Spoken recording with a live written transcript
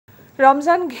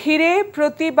রমজান ঘিরে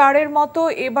প্রতিবারের মতো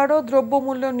এবারও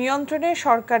দ্রব্যমূল্য নিয়ন্ত্রণে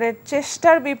সরকারের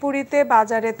চেষ্টার বিপরীতে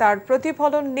বাজারে তার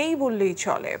প্রতিফলন নেই বললেই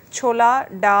চলে। ছোলা,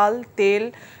 ডাল, তেল,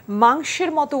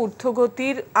 মাংসের মতো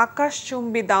ঊর্ধ্বগতির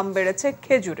আকাশচুম্বী দাম বেড়েছে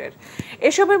খেজুরের।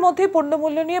 এসবের মধ্যে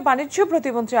পণ্যমূল্য নিয়ে বাণিজ্য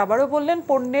প্রতিমন্ত্রী আবারও বললেন,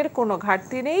 পণ্যের কোনো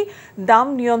ঘাটতি নেই, দাম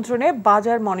নিয়ন্ত্রণে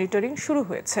বাজার মনিটরিং শুরু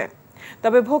হয়েছে।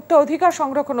 তবে ভোক্তা অধিকার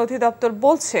সংরক্ষণ অধিদপ্তর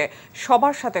বলছে,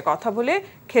 সবার সাথে কথা বলে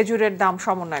খেজুরের দাম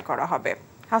সমন্বয় করা হবে।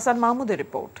 হাসান মাহমুদের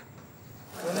রিপোর্ট।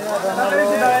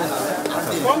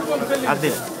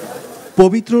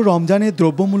 পবিত্র রমজানে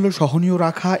দ্রব্যমূল্য সহনীয়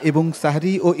রাখা এবং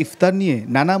সাহরি ও ইফতার নিয়ে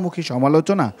নানামুখী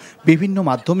সমালোচনা বিভিন্ন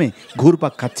মাধ্যমে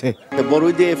ঘুরপাক খাচ্ছে।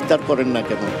 বড়ই দিয়ে ইফতার করেন না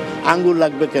কেন? আঙ্গুর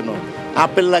লাগবে কেন?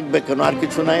 আপেল লাগবে কেন? আর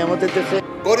কিছু নাই আমাদের দেশে?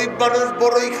 গরিব মানুষ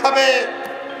বড়ই খাবে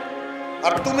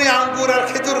আর তুমি আঙ্গুর আর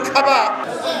খেজুর খাবা।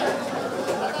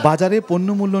 বাজারে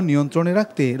পণ্যমূল্য নিয়ন্ত্রণে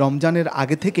রাখতে রমজানের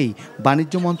আগে থেকেই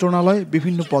বাণিজ্য মন্ত্রণালয়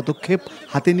বিভিন্ন পদক্ষেপ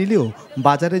হাতে নিলেও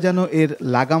বাজারে যেন এর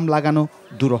লাগাম লাগানো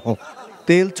দুরূহ।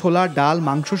 তেল, ছোলা, ডাল,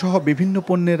 মাংস সহ বিভিন্ন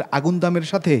পণ্যের আগুন দামের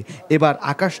সাথে এবার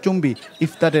আকাশচুম্বী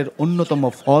ইফতারের অন্যতম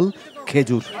ফল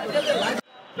খেজুর।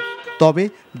 তবে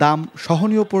দাম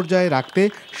সহনীয় পর্যায়ে রাখতে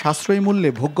সাশ্রয়ী মূল্যে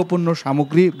ভোগ্যপণ্য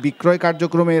সামগ্রী বিক্রয়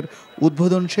কার্যক্রমের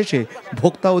উদ্বোধন শেষে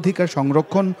ভোক্তা অধিকার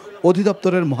সংরক্ষণ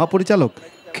অধিদপ্তরের মহাপরিচালক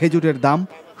খেজুরের দাম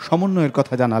সমন্বয়ের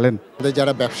কথা জানালেন।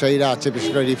 যারা ব্যবসায়ীরা আছে,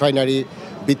 বিশেষ করে রিফাইনারি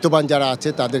বিত্তবান যারা আছে,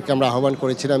 তাদেরকে আমরা আহ্বান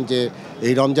করেছিলাম যে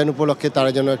এই রমজান উপলক্ষে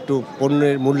তারা যেন একটু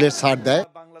পণ্যের মূল্যের ছাড় দেয়।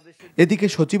 এদিকে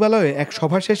সচিবালয়ে এক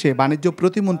সভা শেষে বাণিজ্য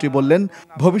প্রতিমন্ত্রী বললেন,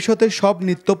 ভবিষ্যতে সব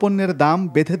নিত্যপণ্যের দাম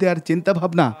বেঁধে দেওয়ার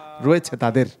চিন্তাভাবনা রয়েছে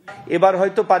তাদের। এবার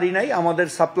হয়তো পারি নাই, আমাদের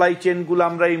সাপ্লাই চেনগুলো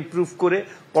আমরা ইমপ্রুভ করে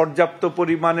পর্যাপ্ত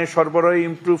পরিমাণে সরবরাহ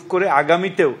ইমপ্রুভ করে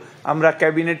আগামীতেও আমরা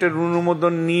ক্যাবিনেটের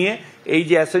অনুমোদন নিয়ে এই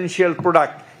যে এসেনশিয়াল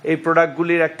প্রোডাক্ট, এই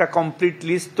প্রোডাক্টগুলির একটা কমপ্লিট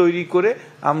লিস্ট তৈরি করে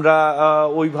আমরা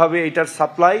ওইভাবে এটার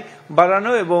সাপ্লাই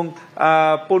বাড়ানো এবং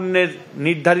পণ্যের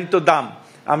নির্ধারিত দাম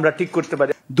আমরা ঠিক করতে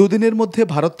পারি। দুদিনের মধ্যে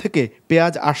ভারত থেকে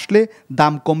পেঁয়াজ আসলে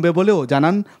দাম কমবে বলেও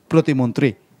জানান প্রতিমন্ত্রী।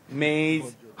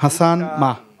 Hasan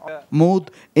Mahmud,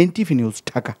 NTV news,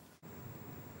 Dhaka.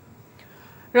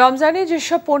 রমজানে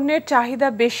যেসব পণ্যের চাহিদা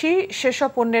বেশি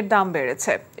সেসব পণ্যের দাম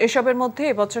বেড়েছে। এসবের মধ্যে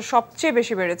এবছর সবচেয়ে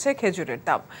বেশি বেড়েছে খেজুরের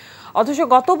দাম। অথচ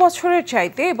গত বছরের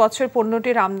চাইতে এবছর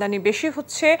পণ্যটির আমদানি বেশি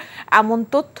হচ্ছে এমন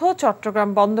তথ্য চট্টগ্রাম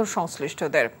বন্দর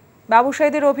সংশ্লিষ্টদের।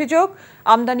 ব্যবসায়ীদের অভিযোগ,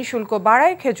 আমদানি শুল্ক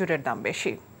বাড়ায় খেজুরের দাম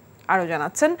বেশি। আরও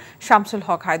জানাচ্ছেন শামসুল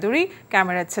হক হায়দরি,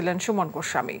 ক্যামেরায় ছিলেন সুমন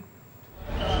গোস্বামী।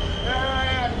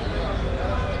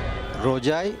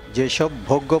 রোজায় যেসব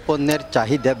ভোগ্যপণ্যের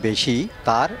চাহিদা বেশি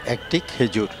তার একটি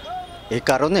খেজুর। এ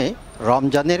কারণে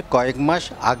রমজানের কয়েক মাস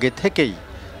আগে থেকেই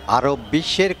আরব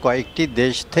বিশ্বের কয়েকটি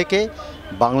দেশ থেকে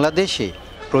বাংলাদেশে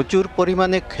প্রচুর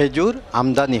পরিমাণে খেজুর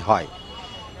আমদানি হয়।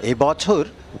 এবছর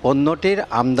পণ্যটির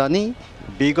আমদানি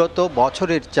বিগত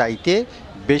বছরের চাইতে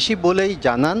বেশি বলেই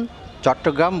জানান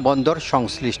চট্টগ্রাম বন্দর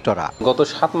সংশ্লিষ্টরা। গত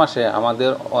 7 মাসে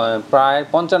আমাদের প্রায়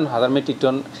 55,000 মেট্রিক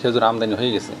টন খেজুর আমদানি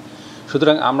হয়ে গেছে।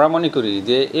 সুতরাং আমরা মনে করি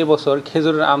যে এবছর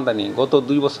খেজুরের আমদানি গত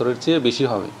 2 বছরের চেয়ে বেশি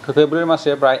হবে। ফেব্রুয়ারি মাসে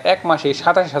প্রায় 1 মাসে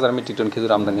 27,000 মেট্রিক টন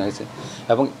খেজুর আমদানি হয়েছে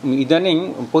এবং ইদানিং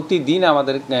প্রতিদিন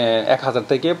আমাদের 1,000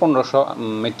 থেকে 1500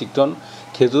 মেট্রিক টন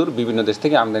খেজুর বিভিন্ন দেশ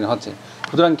থেকে আমদানি হচ্ছে।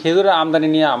 সুতরাং খেজুরের আমদানি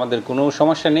নিয়ে আমাদের কোনো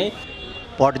সমস্যা নেই।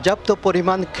 পর্যাপ্ত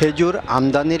পরিমাণ খেজুর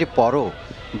আমদানির পরও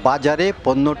বাজারে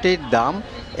পণ্যটির দাম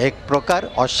এক প্রকার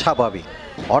অস্বাভাবিক।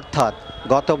 অর্থাৎ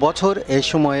গত বছর এ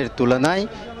সময়ের তুলনায়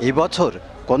এবছর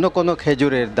কোনো কোনো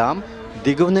খেজুরের দাম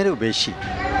দ্বিগুণেরও বেশি।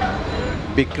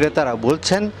 বিক্রেতারা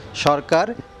বলছেন, সরকার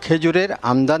খেজুরের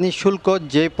আমদানি শুল্ক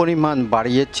যে পরিমাণ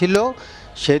বাড়িয়েছিল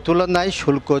সে তুলনায়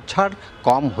শুল্ক ছাড়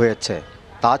কম হয়েছে।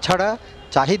 তাছাড়া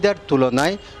চাহিদার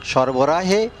তুলনায়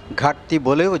সরবরাহে ঘাটতি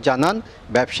বলেও জানান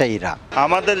ব্যবসায়ীরা।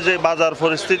 আমাদের যে বাজার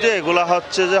পরিস্থিতি, এগুলো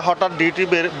হচ্ছে যে হঠাৎ ডিউটি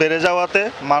বেড়ে যাওয়াতে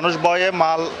মানুষ ভয়ে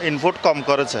মাল ইনপুট কম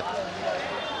করেছে।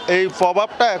 এই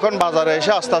প্রভাবটা এখন বাজারে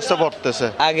এসে আস্তে আস্তে পড়তেছে।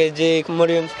 আগে যে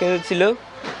মরিয়ম ছিল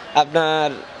আপনার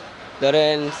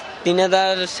ধরেন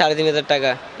 3,000 3,500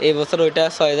 টাকা, এই বছর ওইটা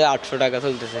 6,800 টাকা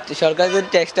চলতেছে। সরকার যদি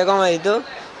ট্যাক্সটা কমাই দিত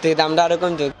দামটা আরো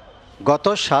কমতো। গত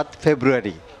 7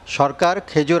 ফেব্রুয়ারি সরকার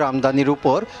খেজুর আমদানির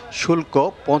উপর শুল্ক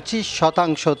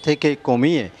 25% থেকে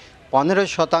কমিয়ে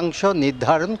 15%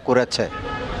 নির্ধারণ করেছে।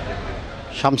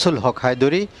 শামসুল হক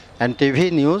হায়দরি, NTV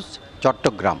নিউজ,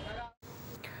 চট্টগ্রাম।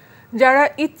 যারা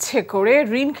ইচ্ছে করে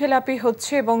ঋণ খেলাপি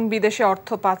হচ্ছে এবং বিদেশে অর্থ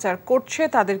পাচার করছে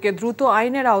তাদেরকে দ্রুত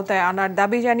আইনের আওতায় আনার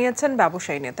দাবি জানিয়েছেন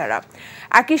ব্যবসায়ী নেতারা।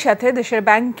 একই সাথে দেশের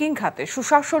ব্যাংকিং খাতে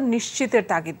সুশাসন নিশ্চিতের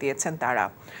তাগিদ দিয়েছেন তারা।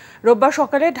 রোববার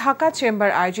সকালে ঢাকা চেম্বার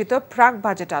আয়োজিত প্রাক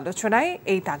বাজেট আলোচনায়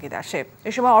এই তাগিদ আসে।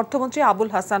 এ সময় অর্থমন্ত্রী আবুল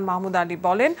হাসান মাহমুদ আলী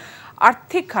বলেন,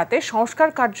 আর্থিক খাতে সংস্কার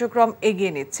কার্যক্রম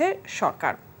এগিয়ে নিচ্ছে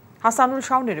সরকার। হাসানুল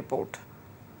শাওনের report.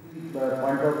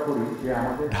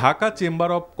 Dhaka chamber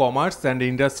of commerce and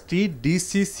industry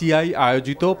DCCI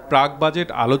আয়োজিত প্রাক বাজেট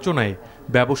আলোচনায়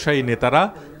ব্যবসায়ী নেতারা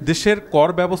দেশের কর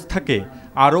ব্যবস্থাকে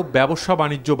আরও ব্যবসা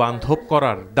বাণিজ্য বান্ধব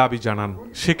করার দাবি জানান।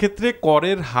 সেক্ষেত্রে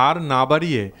করের হার না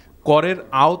বাড়িয়ে করের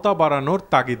আওতা বাড়ানোর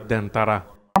তাগিদ দেন তারা।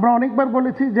 আমরা অনেকবার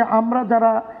বলেছি যে আমরা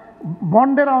যারা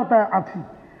বন্ডের আওতায় আছি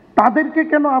তাদেরকে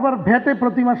কেন আবার ভ্যাটে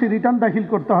প্রতি মাসে রিটার্ন দাখিল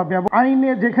করতে হবে, এবং আইনে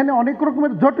যেখানে অনেক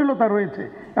রকমের জটিলতা রয়েছে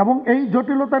এবং এই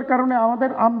জটিলতার কারণে আমাদের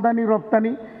আমদানি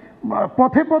রপ্তানি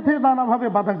পথে পথে নানাভাবে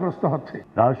বাধাগ্রস্ত হচ্ছে।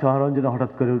 রাজস্ব আহরণ যেন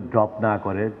হঠাৎ করে ড্রপ না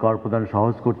করে, কর প্রদান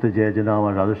সহজ করতে যেয়ে যেন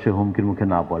আমার রাজস্ব হুমকির মুখে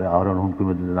না পড়ে, আহরণ হুমকির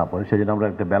মধ্যে না পড়ে, সেজন্য আমরা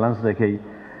একটা ব্যালেন্স রেখেই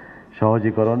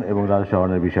সহজীকরণ এবং রাজস্ব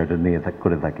আহরণের বিষয়টা নিয়ে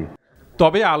করে থাকি।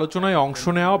 তবে আলোচনায় অংশ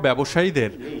নেওয়া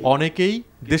ব্যবসায়ীদের অনেকেই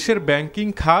দেশের ব্যাংকিং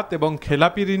খাত এবং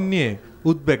খেলাপি ঋণ নিয়ে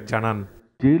উদ্বেগ জানান।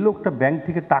 যে লোকটা ব্যাংক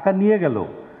থেকে টাকা নিয়ে গেল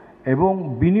এবং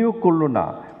বিনিয়োগ করলো না,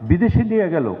 বিদেশে নিয়ে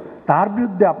গেল, তার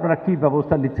বিরুদ্ধে আপনারা কি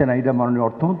ব্যবস্থা নিচ্ছেন, এটা মাননীয়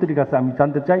অর্থমন্ত্রীর কাছে আমি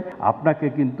জানতে চাই। আপনাকে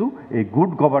কিন্তু এই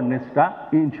গুড গভর্নেন্সটা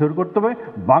ইনশিওর করতে হবে,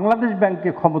 বাংলাদেশ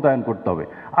ব্যাংককে ক্ষমতায়ন করতে হবে।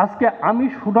 আজকে আমি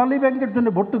সোনালী ব্যাংকের জন্য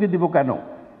ভর্তুকি দিব কেন?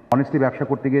 অনেস্টলি ব্যবসা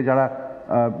করতে গিয়ে যারা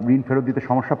ঋণ ফেরত দিতে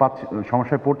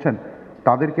সমস্যায় পড়ছেন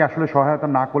তাদেরকে আসলে সহায়তা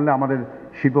না করলে আমাদের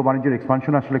শিল্প বাণিজ্যের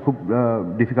এক্সপানশন আসলে খুব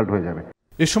ডিফিকাল্ট হয়ে যাবে।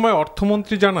 এ সময়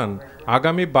অর্থমন্ত্রী জানান,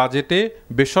 আগামী বাজেটে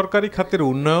বেসরকারি খাতের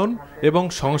উন্নয়ন এবং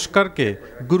সংস্কারকে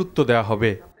গুরুত্ব দেওয়া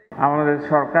হবে। আমাদের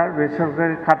সরকার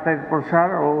বেসরকারি খাতের প্রসার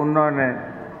ও উন্নয়নে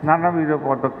নানাবিধ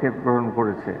পদক্ষেপ গ্রহণ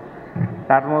করেছে।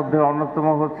 তার মধ্যে অন্যতম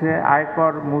হচ্ছে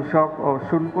আয়কর, মূসক ও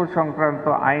শুল্ক সংক্রান্ত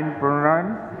আইন প্রণয়ন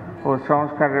ও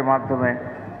সংস্কারের মাধ্যমে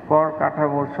কর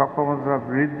কাঠামোর সক্ষমতা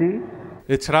বৃদ্ধি।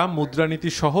 এছাড়া মুদ্রানীতি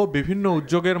সহ বিভিন্ন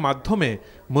উদ্যোগের মাধ্যমে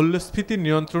মূল্যস্ফীতি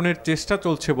নিয়ন্ত্রণের চেষ্টা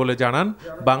চলছে বলে জানান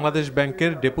বাংলাদেশ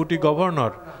ব্যাংকের deputy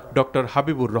governor doctor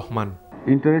Habibur Rahman.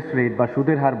 Interest rate বা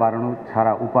সুদের হার বাড়ানো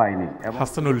ছাড়া উপায় নেই।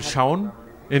 Hasanul Shaon,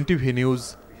 NTV news,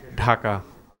 Dhaka.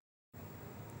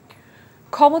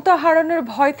 ক্ষমতা হারানোর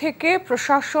ভয় থেকে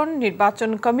প্রশাসন,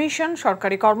 নির্বাচন কমিশন,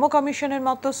 সরকারি কর্ম কমিশনের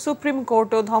মতো সুপ্রিম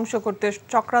কোর্টও ধ্বংস করতে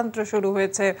চক্রান্ত শুরু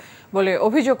হয়েছে বলে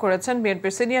অভিযোগ করেছেন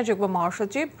বিএনপির সিনিয়র যুগ্ম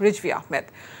মহাসচিব রিজভী আহমেদ।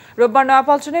 রোববার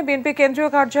নয়াপল্টনে বিএনপি কেন্দ্রীয়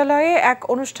কার্যালয়ে এক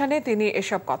অনুষ্ঠানে তিনি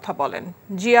এসব কথা বলেন।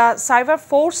 জিয়া সাইবার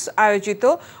ফোর্স আয়োজিত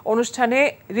অনুষ্ঠানে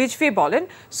রিজভী বলেন,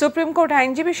 সুপ্রিম কোর্ট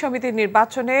আইনজীবী সমিতির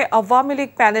নির্বাচনে আওয়ামী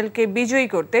লীগ প্যানেলকে বিজয়ী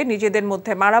করতে নিজেদের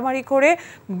মধ্যে মারামারি করে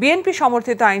বিএনপি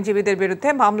সমর্থিত আইনজীবীদের বিরুদ্ধে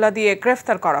মামলা দিয়ে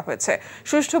গ্রেফতার করা হয়েছে।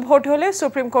 সুষ্ঠু ভোট হলে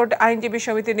সুপ্রিম কোর্ট আইনজীবী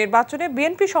সমিতির নির্বাচনে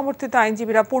বিএনপি সমর্থিত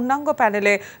আইনজীবীরা পূর্ণাঙ্গ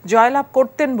প্যানেলে জয়লাভ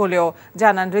করতেন বলেও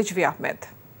জানান রিজভী আহমেদ।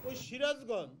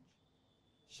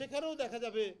 সেখানেও দেখা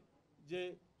যাবে যে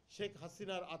শেখ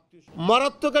হাসিনার আত্মীয়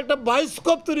মারাত্মক একটা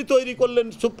বায়োস্কোপ তৈরি করলেন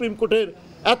সুপ্রিম কোর্টের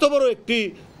এত বড় একটি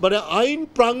আইন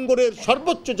প্রাঙ্গণের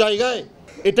সর্বোচ্চ জায়গায়।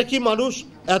 এটা কি মানুষ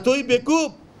এতই বেকুব?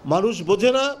 মানুষ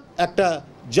বোঝে না? একটা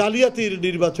জালিয়াতির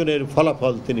নির্বাচনের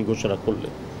ফলাফল তিনি ঘোষণা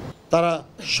করলেন। তারা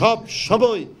সব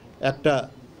সময় একটা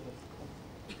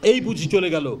এই বুঝি চলে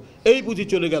গেল, এই বুঝি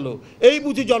চলে গেল, এই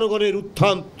বুঝি জনগণের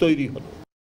উত্থান তৈরি হলো।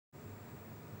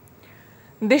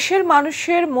 দেশের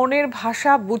মানুষের মনের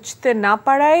ভাষা বুঝতে না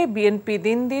পারায় বিএনপি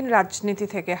দিন দিন রাজনীতি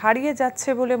থেকে হারিয়ে যাচ্ছে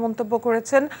বলে মন্তব্য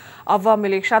করেছেন আওয়ামী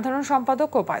লীগ সাধারণ সম্পাদক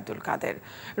ওবায়দুল কাদের।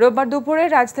 রোববার দুপুরে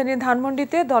রাজধানীর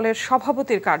ধানমন্ডিতে দলের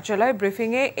সভাপতির কার্যালয়ে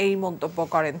ব্রিফিংয়ে এই মন্তব্য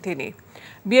করেন তিনি।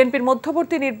 বিএনপির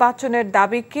মধ্যবর্তী নির্বাচনের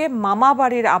দাবিকে মামা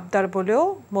বাড়ির আবদার বলেও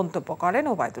মন্তব্য করেন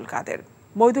ওবায়দুল কাদের।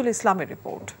 মইদুল ইসলামের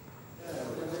রিপোর্ট।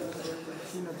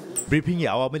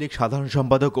 ব্রিফিংয়ে আওয়ামী লীগ সাধারণ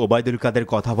সম্পাদক ওবায়দুল কাদের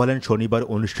কথা বলেন শনিবার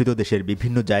অনুষ্ঠিত দেশের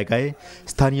বিভিন্ন জায়গায়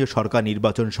স্থানীয় সরকার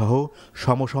নির্বাচন সহ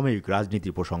সমসাময়িক রাজনীতি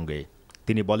প্রসঙ্গে।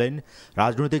 তিনি বলেন,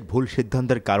 রাজনৈতিক ভুল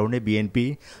সিদ্ধান্তের কারণে বিএনপি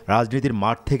রাজনীতির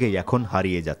মাঠ থেকেই এখন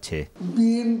হারিয়ে যাচ্ছে।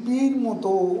 বিএনপির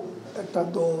মতো একটা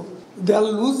দল, দে আর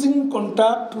লুজিং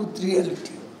কন্টাক্ট উইথ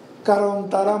রিয়েলিটি, কারণ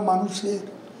তারা মানুষের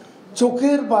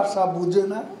চোখের ভাষা বুঝে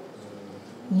না,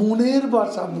 মনের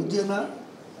ভাষা বুঝে না,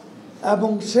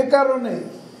 এবং সে কারণে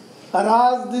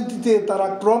রাজনীতিতে তারা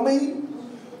ক্রমেই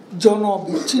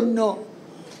জনবিচ্ছিন্ন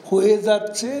হয়ে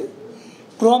যাচ্ছে,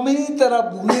 ক্রমেই তারা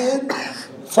ভুলের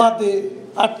ফাঁদে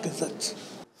আটকে যাচ্ছে।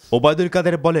 ওবায়দুল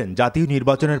কাদের বলেন, জাতীয়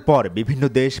নির্বাচনের পর বিভিন্ন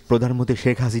দেশ প্রধানমন্ত্রী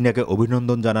শেখ হাসিনাকে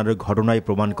অভিনন্দন জানানোর ঘটনায়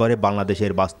প্রমাণ করে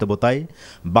বাংলাদেশের বাস্তবতায়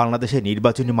বাংলাদেশের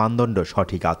নির্বাচনী মানদণ্ড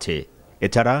সঠিক আছে।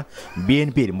 এছাড়া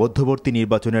বিএনপির মধ্যবর্তী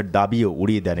নির্বাচনের দাবিও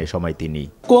উড়িয়ে দেন এ সময় তিনি।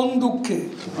 কোন দুঃখে,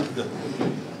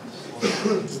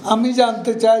 আমি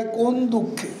জানতে চাই কোন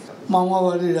দুঃখে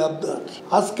মামাবাড়ির আবদার?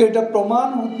 আজকে এটা প্রমাণ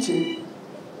হচ্ছে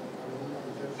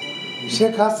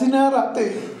শেখ হাসিনার হাতে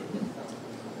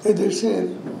এদেশের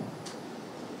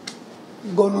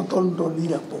গণতন্ত্র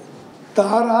নিরাপদ।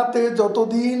 তার হাতে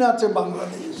যতদিন আছে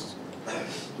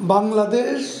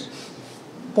বাংলাদেশ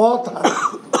পথ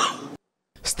হারাবে।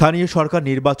 স্থানীয় সরকার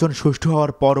নির্বাচন সুষ্ঠু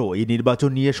হওয়ার পরও এই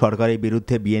নির্বাচন নিয়ে সরকারের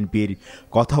বিরুদ্ধে বিএনপির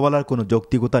কথা বলার কোনো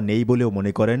যৌক্তিকতা নেই বলেও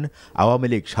মনে করেন আওয়ামী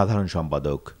লীগ সাধারণ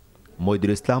সম্পাদক।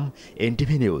 মইদুল ইসলাম,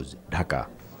 NTV নিউজ, ঢাকা।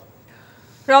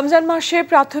 রমজান মাসে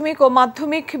প্রাথমিক ও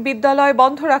মাধ্যমিক বিদ্যালয়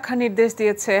বন্ধ রাখার নির্দেশ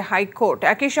দিয়েছে হাইকোর্ট।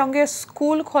 একই সঙ্গে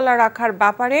স্কুল খোলা রাখার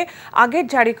ব্যাপারে আগের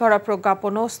জারি করা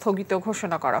প্রজ্ঞাপনও স্থগিত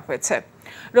ঘোষণা করা হয়েছে।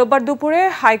 রোববার দুপুরে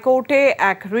হাইকোর্টে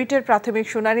এক রিটের প্রাথমিক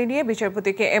শুনানি নিয়ে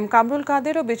বিচারপতি KM কামরুল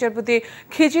কাদের ও বিচারপতি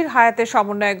খিজির হায়াতের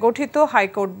সমন্বয়ে গঠিত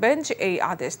হাইকোর্ট বেঞ্চ এই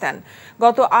আদেশ দেন।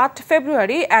 গত 8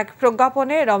 ফেব্রুয়ারি এক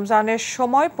প্রজ্ঞাপনে রমজানের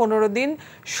সময় 15 দিন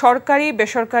সরকারি,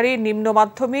 বেসরকারি, নিম্ন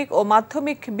মাধ্যমিক ও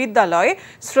মাধ্যমিক বিদ্যালয়ে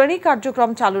শ্রেণী কার্যক্রম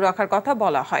চালু রাখার কথা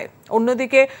বলা হয়।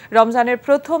 অন্যদিকে রমজানের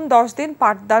প্রথম 10 দিন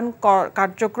পাঠদান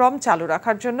কার্যক্রম চালু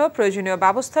রাখার জন্য প্রয়োজনীয়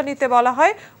ব্যবস্থা নিতে বলা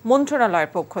হয়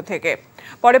মন্ত্রণালয়ের পক্ষ থেকে।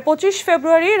 পরে 25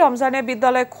 ফেব্রুয়ারি রমজানে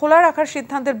বিদ্যালয় খোলা রাখার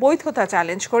সিদ্ধান্তের বৈধতা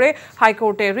চ্যালেঞ্জ করে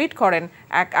হাইকোর্টে রিট করেন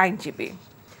এক আইনজীবী।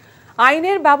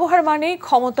 আইনের ব্যবহার মানেই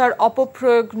ক্ষমতার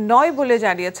অপপ্রয়োগ নয় বলে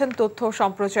জানিয়েছেন তথ্য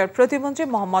সম্প্রচার প্রতিমন্ত্রী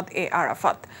মোহাম্মদ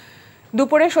আরাফাত।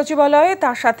 দুপুরে সচিবালয়ে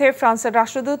তার সাথে ফ্রান্সের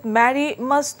রাষ্ট্রদূত ম্যারি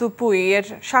মাসদুপুই এর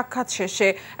সাক্ষাৎ শেষে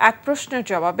এক প্রশ্নের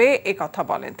জবাবে একথা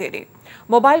বলেন তিনি।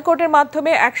 মোবাইল কোর্টের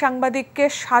মাধ্যমে এক সাংবাদিককে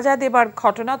সাজা দেবার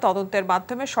ঘটনা তদন্তের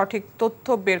মাধ্যমে সঠিক তথ্য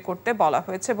বের করতে বলা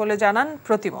হয়েছে বলে জানান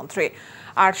প্রতিমন্ত্রী।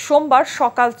 আর সোমবার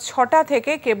সকাল 6টা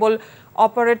থেকে কেবল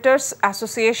অপারেটর্স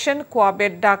অ্যাসোসিয়েশন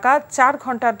কোয়াবের ডাকা 4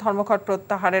 ঘন্টার ধর্মঘট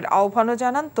প্রত্যাহারের আহ্বানও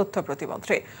জানান তথ্য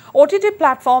প্রতিমন্ত্রী। OTT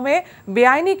প্ল্যাটফর্মে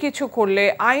বেআইনি কিছু করলে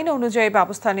আইন অনুযায়ী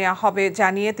ব্যবস্থা নেওয়া হবে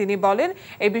জানিয়ে তিনি বলেন,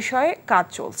 এ বিষয়ে কাজ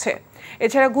চলছে।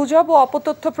 এছাড়া গুজব ও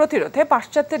অপতথ্য প্রতিরোধে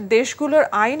পাশ্চাত্যের দেশগুলোর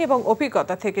আইন এবং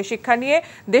অভিজ্ঞতা থেকে শিক্ষা নিয়ে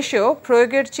দেশেও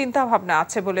প্রয়োগের চিন্তাভাবনা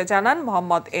আছে বলে জানান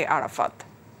মোহাম্মদ আরাফাত।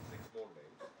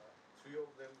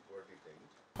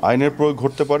 আইনের প্রয়োগ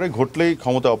ঘটতে পারে, ঘটলেই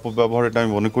ক্ষমতা অপব্যবহার, এটা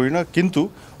আমি মনে করি না, কিন্তু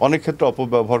অনেক ক্ষেত্রে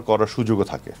অপব্যবহার করার সুযোগও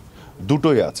থাকে,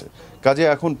 দুটোই আছে। কাজে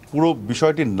এখন পুরো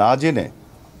বিষয়টি না জেনে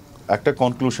একটা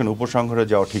কনক্লুশন, উপসংহারে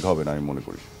যাওয়া ঠিক হবে না আমি মনে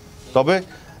করি। তবে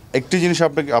একটি জিনিস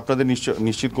আপনাদের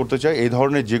নিশ্চিত করতে চাই, এই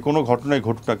ধরনের যে কোনো ঘটনায়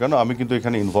ঘটুক না কেন আমি কিন্তু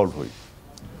এখানে ইনভলভ হই।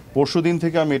 পরশু দিন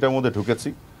থেকে আমি এটার মধ্যে ঢুকেছি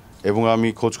এবং আমি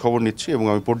খোঁজ খবর নিচ্ছি এবং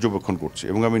আমি পর্যবেক্ষণ করছি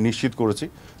এবং আমি নিশ্চিত করেছি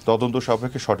তদন্ত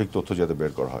সাপেক্ষে সঠিক তথ্য যাতে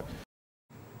বের করা হয়।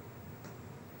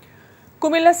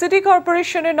 কুমিল্লা সিটি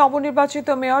কর্পোরেশনের নবনির্বাচিত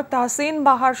মেয়র তাহসিন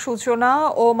বাহার সূচনা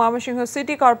ও ময়মনসিংহ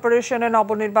সিটি কর্পোরেশনের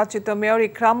নবনির্বাচিত মেয়র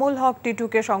ইকরামুল হক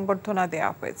টিটুকে সংবর্ধনা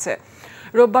দেওয়া হয়েছে।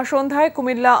 রোববার সন্ধ্যায়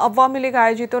কুমিল্লা আওয়ামী লীগ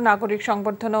আয়োজিত নাগরিক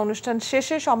সংবর্ধনা অনুষ্ঠান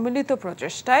শেষে সম্মিলিত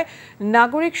প্রচেষ্টায়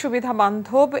নাগরিক সুবিধা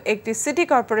বান্ধব একটি সিটি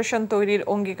কর্পোরেশন তৈরির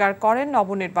অঙ্গীকার করেন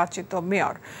নবনির্বাচিত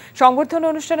মেয়র। সংবর্ধনা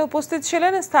অনুষ্ঠানে উপস্থিত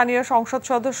ছিলেন স্থানীয় সংসদ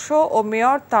সদস্য ও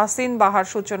মেয়র তাহসিন বাহার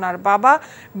সূচনার বাবা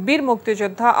বীর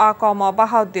মুক্তিযোদ্ধা আ.ক.ম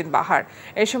বাহাউদ্দিন বাহার।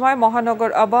 এ সময়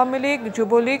মহানগর আওয়ামী লীগ,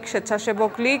 যুবলীগ,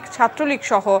 স্বেচ্ছাসেবক লীগ, ছাত্রলীগ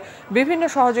সহ বিভিন্ন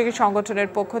সহযোগী সংগঠনের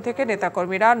পক্ষ থেকে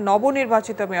নেতাকর্মীরা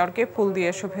নবনির্বাচিত মেয়রকে ফুল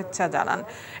দিয়ে শুভেচ্ছা জানান।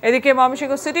 এদিকে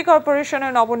ময়মনসিংহ সিটি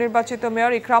কর্পোরেশনের নবনির্বাচিত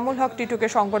মেয়র ইকরামুল হক টিটুকে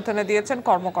সংবর্ধনা দিয়েছেন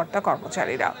কর্মকর্তা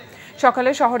কর্মচারীরা। সকালে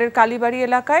শহরের কালীবাড়ি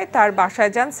এলাকায় তার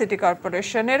বাসায় যান সিটি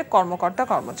কর্পোরেশনের কর্মকর্তা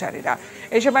কর্মচারীরা।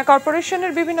 এই সময়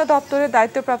কর্পোরেশনের বিভিন্ন দপ্তরে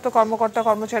দায়িত্বপ্রাপ্ত কর্মকর্তা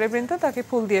কর্মচারীবৃন্দ তাকে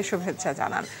ফুল দিয়ে শুভেচ্ছা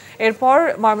জানান। এরপর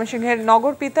ময়মনসিংহের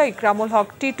নগর পিতা ইকরামুল হক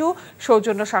টিটু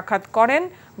সৌজন্য সাক্ষাৎ করেন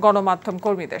গণমাধ্যম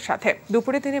কর্মীদের সাথে।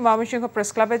 দুপুরে তিনি ময়মনসিংহ প্রেস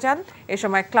ক্লাবে যান। এ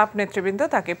সময় ক্লাব নেতৃবৃন্দ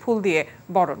তাকে ফুল দিয়ে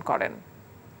বরণ করেন।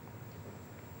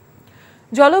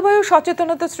 জলবায়ু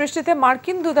সচেতনতা সৃষ্টিতে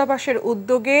মার্কিন দূতাবাসের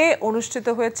উদ্যোগে অনুষ্ঠিত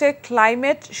হয়েছে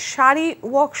ক্লাইমেট শাড়ি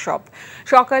ওয়ার্কশপ।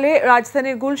 সকালে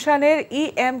রাজধানীর গুলশানের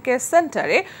EMK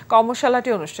সেন্টারে কর্মশালাটি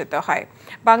অনুষ্ঠিত হয়।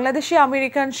 বাংলাদেশি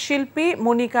আমেরিকান শিল্পী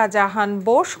মনিকা জাহান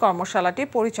বোস কর্মশালাটি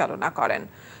পরিচালনা করেন।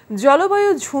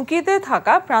 জলবায়ু ঝুঁকিতে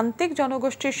থাকা প্রান্তিক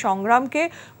জনগোষ্ঠীর সংগ্রামকে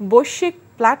বৈশ্বিক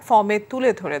প্ল্যাটফর্মে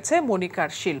তুলে ধরেছে মনিকার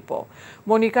শিল্প।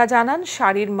 মনিকা জানান,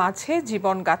 শাড়ির মাঝে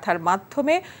জীবনগাথার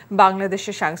মাধ্যমে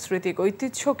বাংলাদেশের সাংস্কৃতিক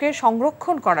ঐতিহ্যকে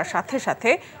সংরক্ষণ করার সাথে সাথে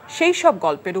সেই সব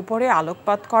গল্পের উপরে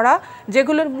আলোকপাত করা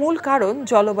যেগুলোর মূল কারণ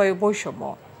জলবায়ু বৈষম্য।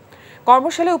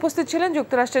 কর্মশালায় উপস্থিত ছিলেন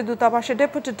যুক্তরাষ্ট্রের দূতাবাসের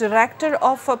deputy director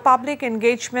of public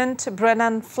engagement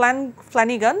Brennan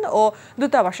ফ্ল্যানিগান ও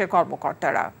দূতাবাসের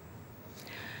কর্মকর্তারা।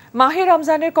 মাহে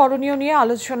রমজানের করণীয় নিয়ে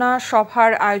আলোচনা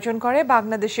সভার আয়োজন করে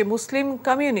বাংলাদেশি মুসলিম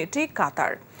কমিউনিটি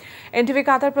কাতার। NTV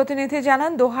কাতার প্রতিনিধি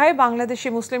জানান, দোহায় বাংলাদেশি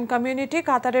মুসলিম কমিউনিটি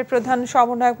কাতারের প্রধান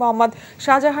সমন্বয়ক মোহাম্মদ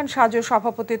শাহজাহান সাজুর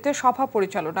সভাপতিত্বে সভা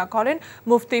পরিচালনা করেন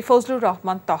মুফতি ফজলুর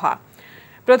রহমান তহা।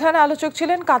 প্রধান আলোচক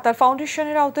ছিলেন কাতার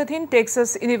ফাউন্ডেশনের আওতাধীন টেক্সাস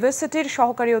ইউনিভার্সিটির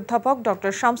সহকারী অধ্যাপক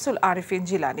ডক্টর শামসুল আরিফিন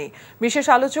জিলানি। বিশেষ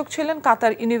আলোচক ছিলেন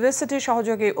কাতার ইউনিভার্সিটির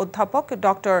সহযোগী অধ্যাপক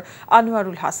ডক্টর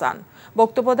আনোয়ারুল হাসান।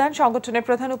 বক্তব্য দেন সংগঠনের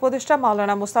প্রধান উপদেষ্টা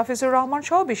মাওলানা মুস্তাফিজুর রহমান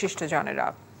সহ বিশিষ্টজনেরা।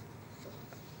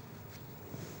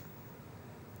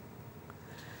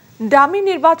 ডামি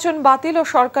নির্বাচন বাতিল ও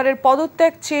সরকারের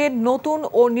পদত্যাগ চেয়ে নতুন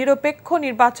ও নিরপেক্ষ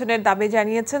নির্বাচনের দাবি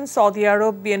জানিয়েছেন সৌদি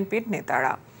আরব বিএনপির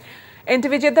নেতারা।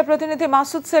 এনটিভি জেদ্দা প্রতিনিধি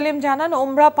মাসুদ সেলিম জানান,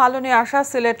 ওমরা পালনে আসা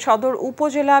সিলেট সদর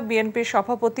উপজেলা বিএনপির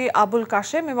সভাপতি আবুল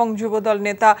কাশেম এবং যুবদল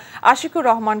নেতা আশিকুর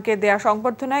রহমানকে দেয়া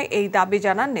সংবর্ধনায় এই দাবি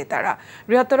জানান নেতারা।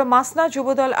 বৃহত্তর মাসনা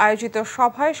যুবদল আয়োজিত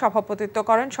সভায় সভাপতিত্ব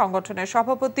করেন সংগঠনের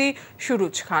সভাপতি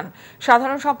সুরুজ খান।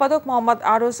 সাধারণ সম্পাদক মোহাম্মদ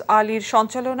আরজ আলীর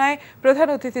সঞ্চালনায় প্রধান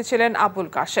অতিথি ছিলেন আবুল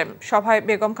কাশেম। সভায়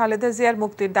বেগম খালেদা জিয়ার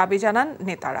মুক্তির দাবি জানান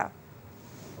নেতারা।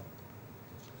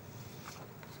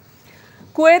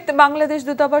 কুয়েত বাংলাদেশ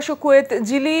দূতাবাস ও কুয়েত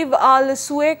জিলিভ আল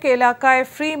সুয়েক এলাকায়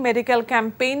ফ্রি মেডিকেল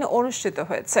ক্যাম্পেইন অনুষ্ঠিত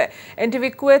হয়েছে। এনটিভি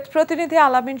কুয়েত প্রতিনিধি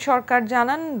আলামিন সরকার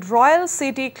জানান, রয়্যাল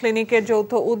সিটি ক্লিনিকের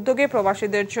যৌথ উদ্যোগে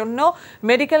প্রবাসীদের জন্য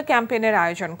মেডিকেল ক্যাম্পেইনের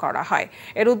আয়োজন করা হয়।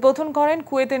 এর উদ্বোধন করেন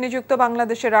কুয়েতে নিযুক্ত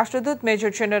বাংলাদেশের রাষ্ট্রদূত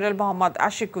মেজর জেনারেল মোহাম্মদ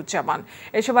আশিকুজ্জামান।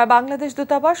 এ সময় বাংলাদেশ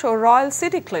দূতাবাস ও রয়্যাল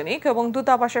সিটি ক্লিনিক এবং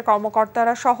দূতাবাসের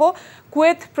কর্মকর্তারা সহ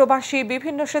কুয়েত প্রবাসী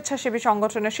বিভিন্ন স্বেচ্ছাসেবী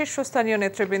সংগঠনের শীর্ষস্থানীয়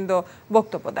নেতৃবৃন্দ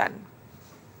বক্তব্য দেন।